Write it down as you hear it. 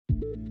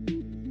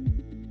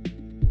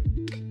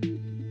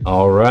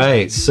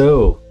Alright,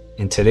 so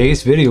in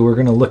today's video we're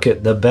going to look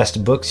at the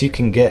best books you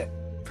can get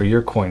for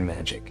your Coin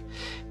Magic.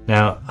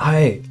 Now,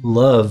 I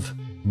love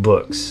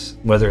books,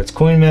 whether it's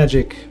Coin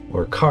Magic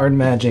or Card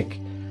Magic.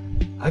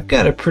 I've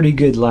got a pretty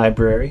good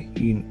library,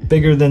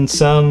 bigger than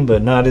some,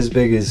 but not as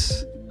big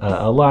as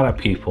a lot of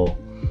people.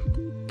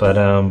 But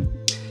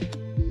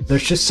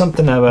there's just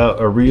something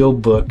about a real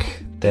book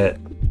that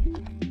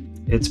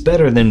it's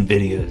better than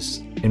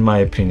videos, in my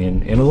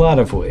opinion, in a lot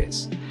of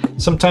ways.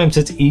 Sometimes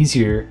it's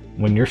easier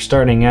when you're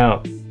starting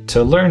out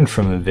to learn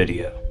from a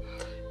video.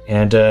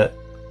 And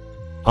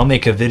I'll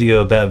make a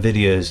video about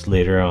videos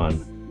later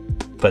on.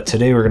 But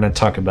today we're going to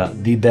talk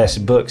about the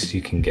best books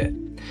you can get.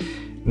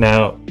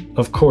 Now,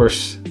 of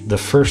course, the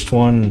first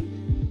one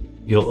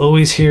you'll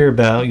always hear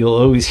about, you'll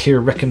always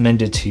hear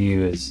recommended to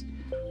you is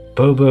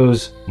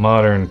Bobo's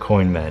Modern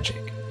Coin Magic.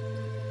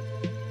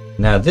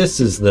 Now, this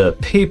is the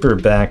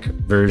paperback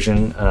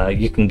version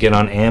you can get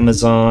on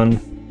Amazon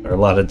or a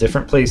lot of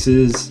different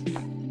places.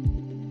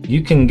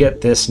 You can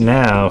get this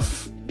now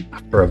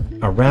for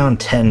around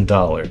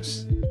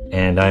 $10.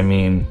 And I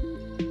mean,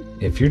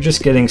 if you're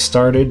just getting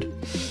started,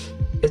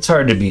 it's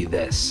hard to beat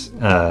this.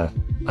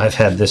 I've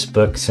had this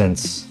book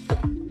since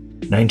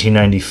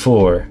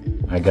 1994.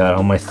 I got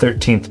on my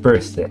 13th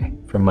birthday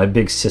from my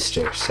big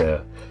sister.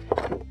 So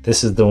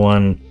this is the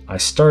one I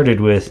started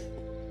with.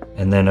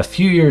 And then a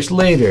few years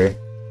later,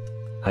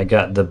 I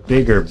got the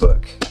bigger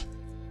book.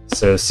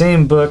 So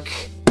same book,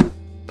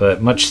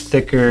 but much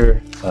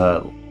thicker,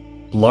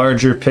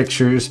 larger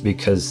pictures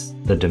because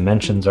the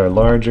dimensions are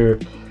larger.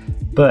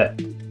 But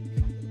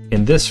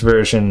in this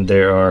version,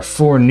 there are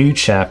 4 new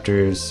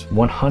chapters,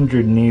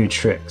 100 new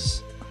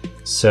tricks.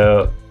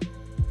 So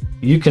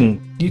you can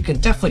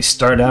definitely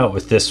start out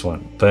with this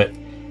one, but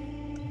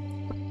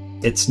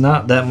it's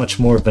not that much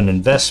more of an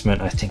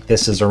investment. I think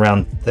this is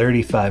around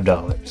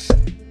 $35.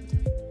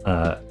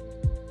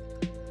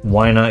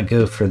 Why not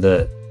go for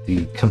the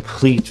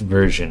complete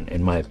version,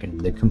 in my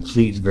opinion, the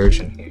complete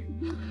version here.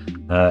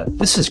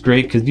 This is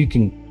great because you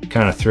can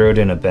kind of throw it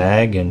in a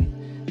bag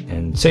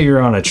and say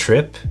you're on a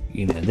trip,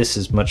 this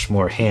is much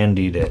more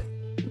handy to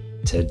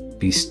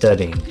be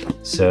studying.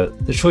 So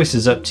the choice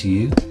is up to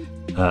you.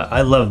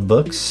 I love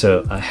books,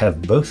 so I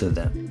have both of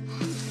them.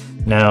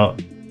 Now,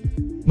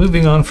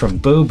 moving on from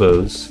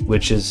Bobo's,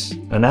 which is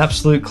an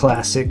absolute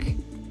classic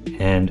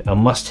and a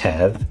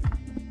must-have,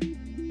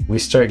 we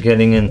start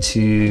getting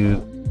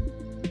into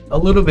a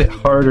little bit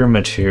harder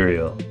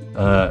material.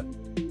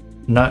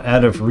 Not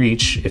out of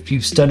reach if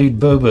you've studied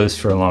Bobo's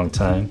for a long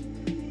time.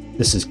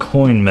 This is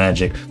Coin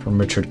Magic from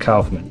Richard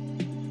Kaufman.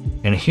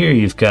 And here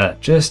you've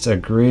got just a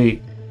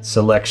great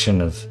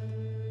selection of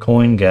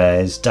coin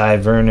guys: Di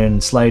Vernon,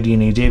 Sly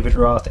Dini, David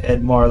Roth,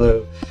 Ed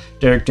Marlowe,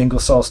 Derek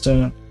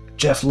Dinkelsalstone,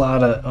 Jeff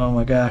Latta. Oh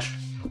my gosh.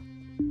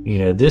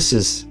 This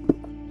is,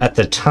 at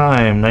the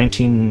time,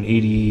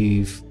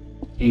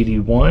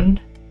 1981,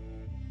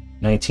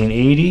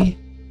 1980.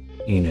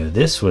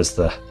 This was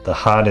the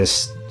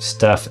hottest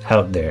stuff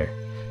out there.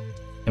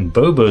 And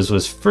Bobo's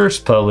was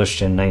first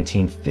published in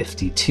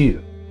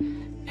 1952.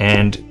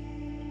 And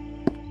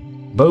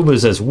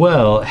Bobo's as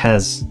well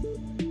has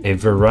a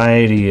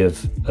variety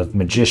of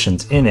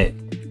magicians in it.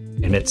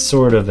 And it's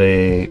sort of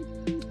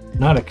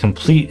not a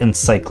complete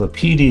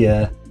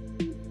encyclopedia,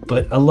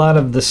 but a lot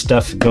of the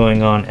stuff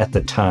going on at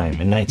the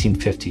time in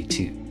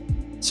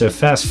 1952. So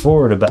fast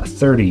forward about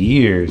 30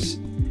 years,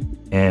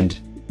 and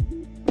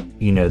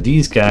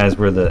these guys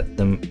were the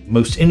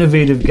most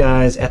innovative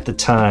guys at the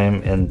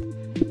time, and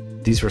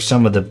these were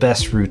some of the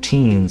best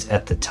routines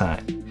at the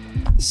time.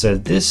 So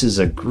this is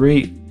a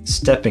great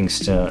stepping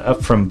stone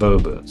up from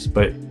Bobo's,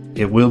 but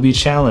it will be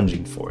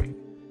challenging for you.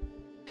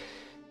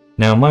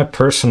 Now, my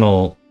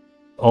personal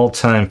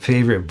all-time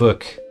favorite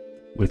book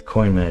with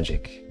Coin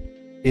Magic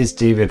is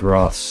David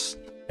Roth's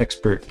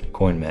Expert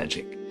Coin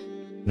Magic.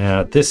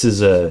 Now, this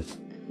is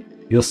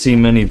you'll see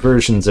many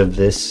versions of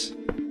this,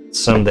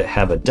 some that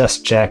have a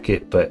dust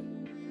jacket, but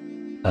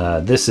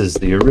this is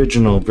the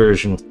original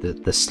version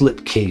with the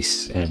slip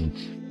case, and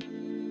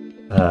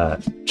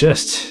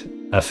just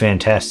a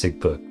fantastic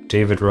book.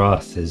 David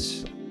Roth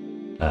is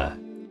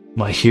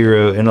my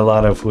hero in a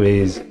lot of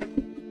ways.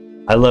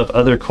 I love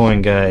other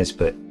coin guys,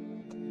 but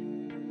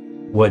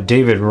what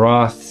David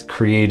Roth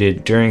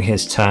created during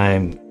his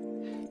time,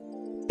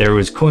 there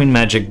was Coin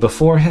Magic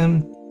before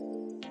him,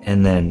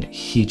 and then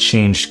he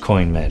changed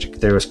Coin Magic.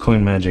 There was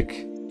Coin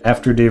Magic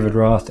after David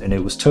Roth, and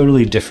it was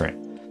totally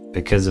different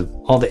because of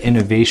all the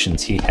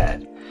innovations he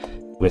had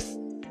with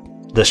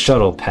the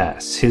shuttle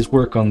pass, his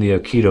work on the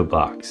Okido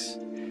box,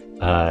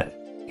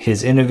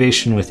 his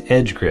innovation with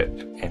edge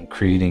grip and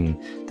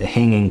creating the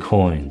hanging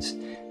coins,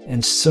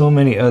 and so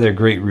many other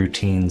great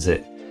routines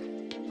that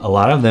a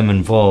lot of them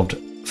involved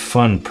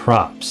fun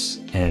props,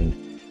 and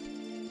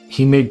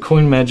he made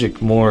Coin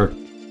Magic more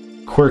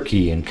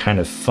quirky and kind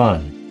of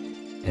fun.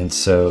 And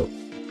so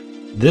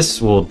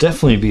this will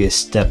definitely be a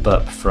step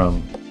up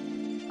from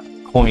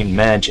Coin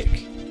Magic.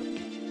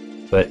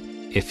 But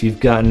if you've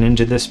gotten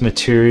into this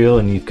material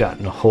and you've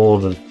gotten a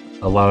hold of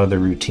a lot of the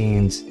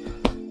routines.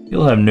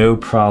 You'll have no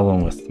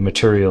problem with the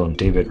material in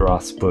David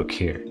Roth's book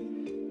here.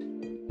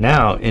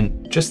 Now,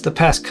 in just the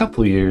past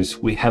couple years,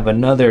 we have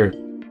another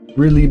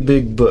really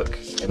big book,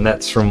 and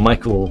that's from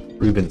Michael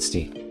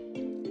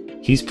Rubenstein.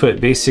 He's put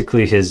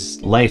basically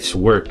his life's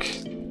work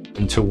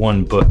into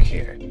one book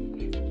here.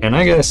 And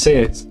I gotta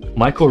say,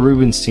 Michael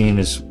Rubenstein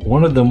is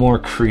one of the more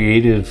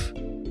creative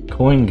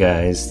coin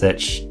guys that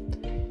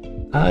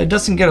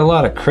doesn't get a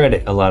lot of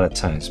credit a lot of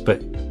times,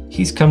 but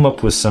he's come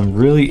up with some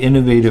really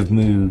innovative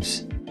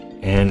moves,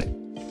 and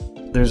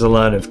there's a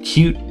lot of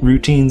cute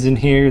routines in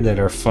here that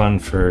are fun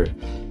for,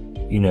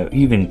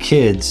 even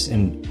kids.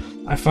 And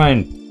I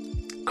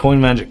find coin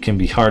magic can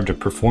be hard to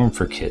perform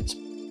for kids.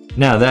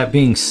 Now, that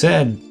being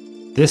said,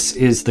 this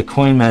is the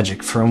coin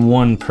magic from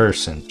one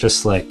person,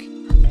 just like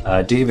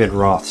David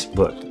Roth's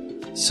book.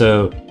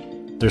 So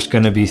there's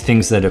going to be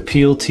things that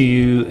appeal to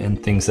you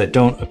and things that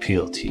don't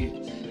appeal to you.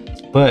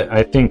 But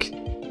I think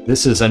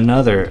this is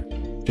another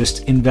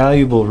just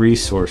invaluable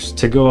resource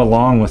to go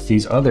along with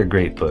these other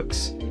great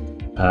books.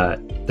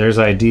 There's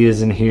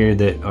ideas in here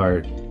that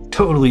are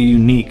totally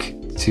unique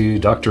to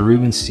Dr.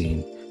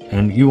 Rubenstein,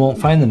 and you won't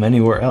find them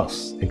anywhere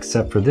else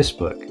except for this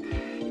book.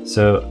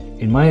 So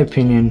in my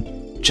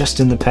opinion, just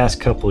in the past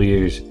couple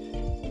years,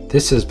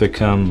 this has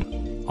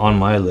become on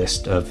my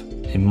list of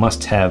a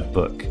must-have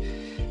book.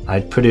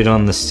 I'd put it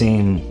on the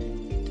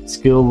same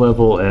skill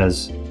level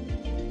as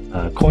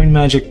Coin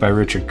Magic by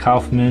Richard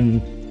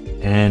Kaufman,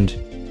 and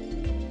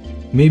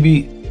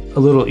maybe a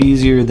little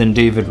easier than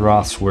David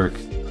Roth's work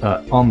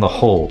on the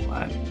whole.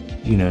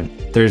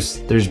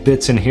 There's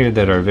bits in here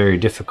that are very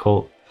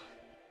difficult,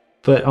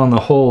 but on the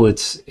whole,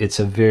 it's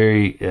a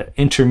very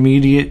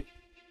intermediate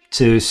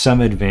to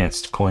some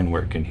advanced coin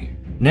work in here.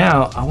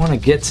 Now, I want to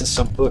get to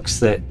some books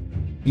that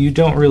you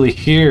don't really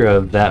hear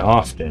of that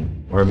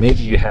often, or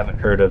maybe you haven't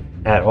heard of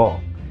at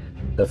all.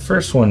 The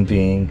first one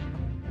being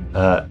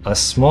a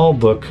small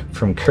book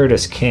from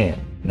Curtis Kam.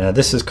 Now,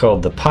 this is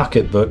called The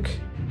Pocket Book,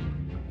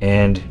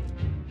 and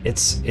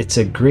it's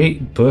a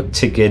great book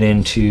to get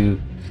into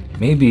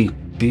maybe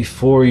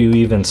before you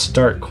even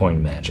start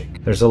coin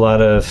magic. There's a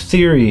lot of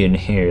theory in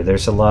here.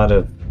 There's a lot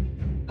of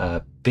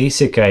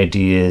basic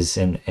ideas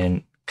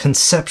and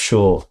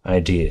conceptual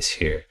ideas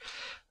here.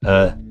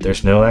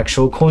 There's no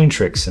actual coin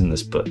tricks in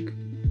this book,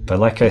 but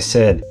like I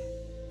said,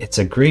 it's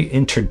a great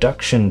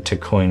introduction to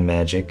coin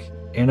magic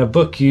and a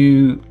book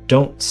you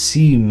don't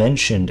see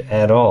mentioned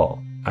at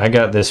all. I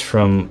got this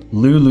from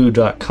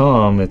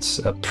lulu.com. It's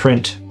a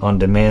print on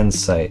demand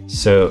site,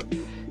 so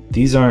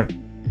these aren't,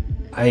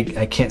 I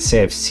can't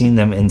say I've seen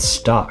them in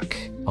stock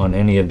on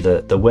any of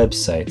the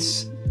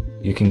websites.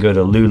 You can go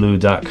to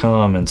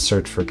lulu.com and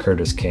search for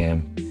Curtis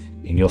Kam,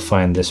 and you'll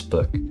find this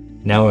book.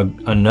 Now,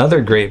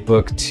 another great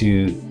book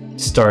to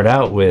start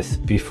out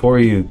with before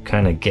you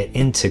kind of get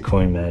into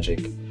coin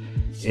magic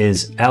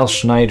is Al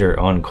Schneider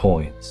on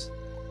coins.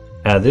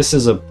 This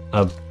is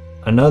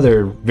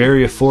another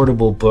very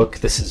affordable book.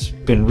 This has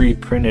been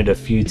reprinted a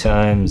few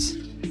times.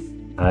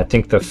 I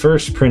think the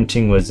first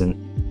printing was in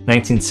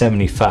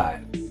 1975.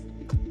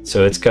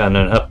 So it's got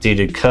an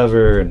updated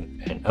cover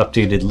and an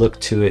updated look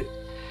to it.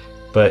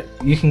 But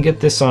you can get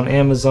this on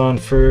Amazon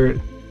for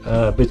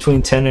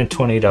between $10 and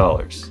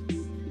 $20.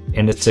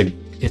 And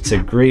it's a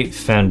great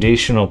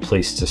foundational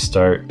place to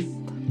start.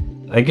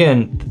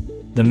 Again,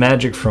 the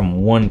magic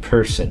from one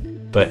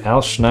person. But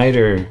Al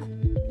Schneider,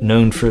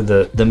 known for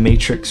the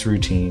Matrix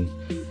routine,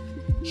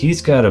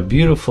 he's got a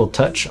beautiful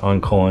touch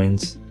on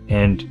coins,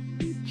 and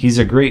he's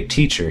a great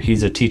teacher.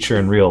 He's a teacher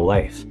in real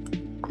life.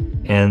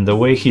 And the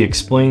way he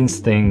explains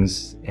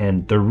things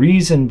and the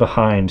reason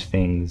behind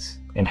things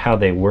and how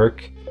they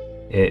work,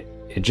 it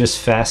just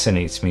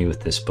fascinates me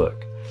with this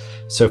book.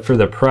 So for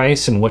the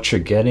price and what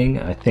you're getting,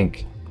 I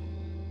think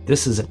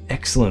this is an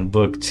excellent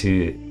book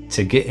to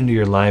get into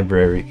your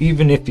library,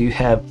 even if you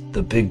have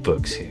the big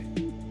books here.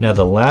 Now,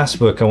 the last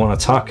book I want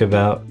to talk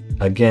about,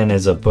 again,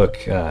 is a book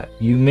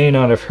you may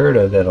not have heard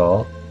of at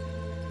all,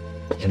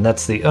 and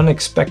that's The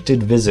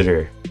Unexpected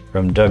Visitor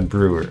from Doug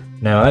Brewer.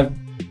 Now,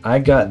 I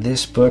got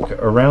this book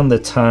around the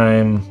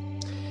time,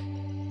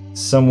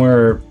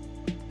 somewhere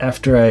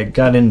after I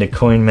got into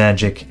coin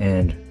magic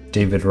and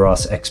David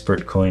Roth's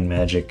Expert Coin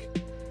Magic,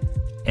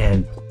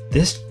 and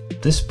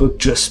this book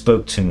just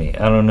spoke to me.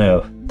 I don't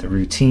know, the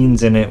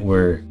routines in it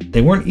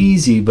they weren't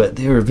easy, but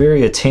they were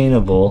very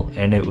attainable,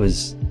 and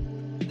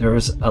there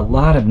was a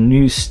lot of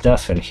new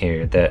stuff in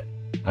here that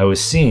I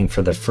was seeing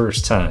for the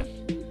first time.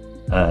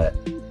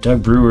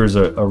 Doug Brewer's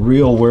a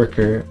real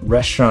worker,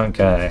 restaurant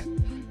guy,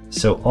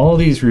 so all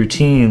these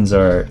routines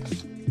are,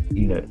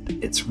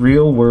 it's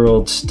real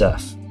world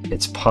stuff.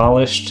 It's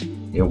polished,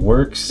 it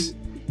works,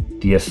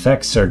 the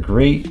effects are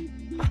great,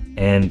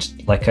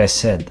 and like I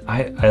said,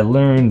 I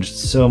learned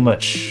so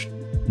much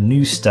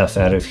new stuff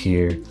out of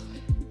here,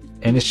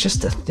 and it's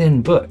just a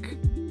thin book,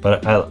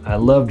 but I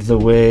loved the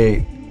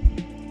way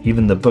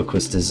even the book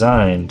was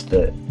designed,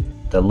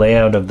 the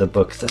layout of the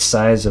book, the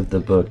size of the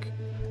book.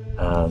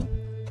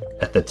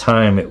 At the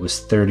time it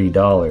was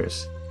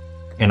 $30,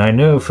 And I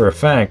know for a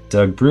fact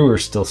Doug Brewer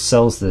still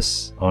sells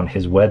this on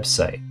his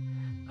website.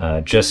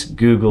 Just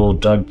Google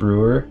Doug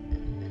Brewer.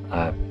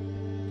 I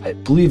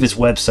believe his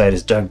website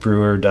is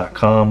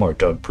dougbrewer.com or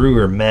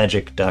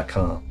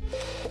dougbrewermagic.com.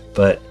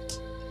 But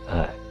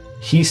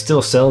he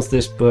still sells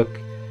this book.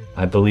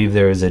 I believe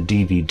there is a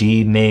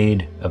DVD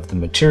made of the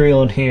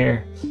material in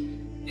here.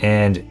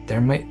 And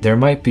there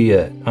might be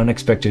an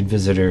Unexpected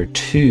Visitor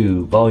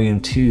 2, Volume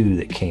 2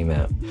 that came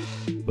out,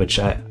 which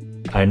I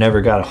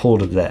never got a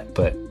hold of that.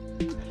 But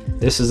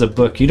this is a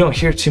book you don't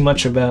hear too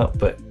much about,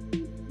 but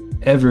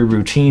every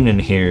routine in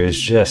here is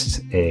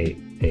just a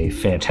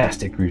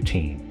fantastic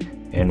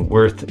routine and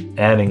worth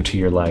adding to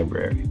your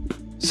library.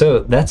 So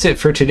that's it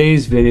for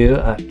today's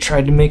video. I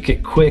tried to make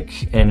it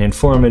quick and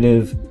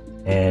informative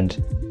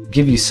and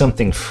give you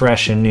something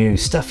fresh and new,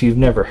 stuff you've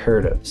never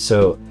heard of.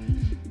 So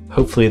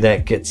hopefully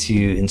that gets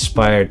you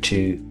inspired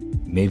to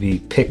maybe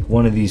pick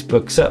one of these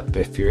books up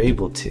if you're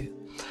able to.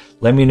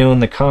 Let me know in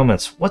the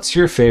comments, what's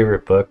your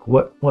favorite book?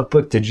 What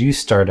book did you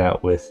start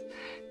out with?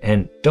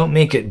 And don't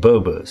make it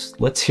Bobo's.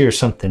 Let's hear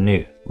something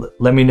new.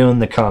 Let me know in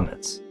the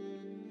comments.